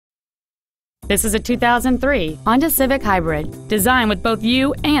This is a 2003 Honda Civic Hybrid, designed with both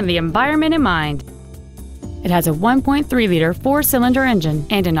you and the environment in mind. It has a 1.3-liter four-cylinder engine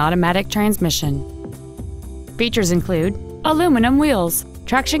and an automatic transmission. Features include aluminum wheels,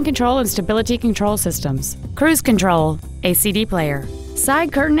 traction control and stability control systems, cruise control, a CD player,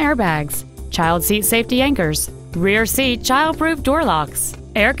 side curtain airbags, child seat safety anchors, rear seat child-proof door locks,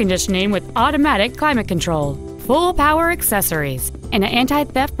 air conditioning with automatic climate control, full power accessories, and an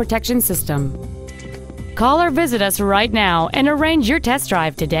anti-theft protection system. Call or visit us right now and arrange your test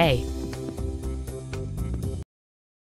drive today.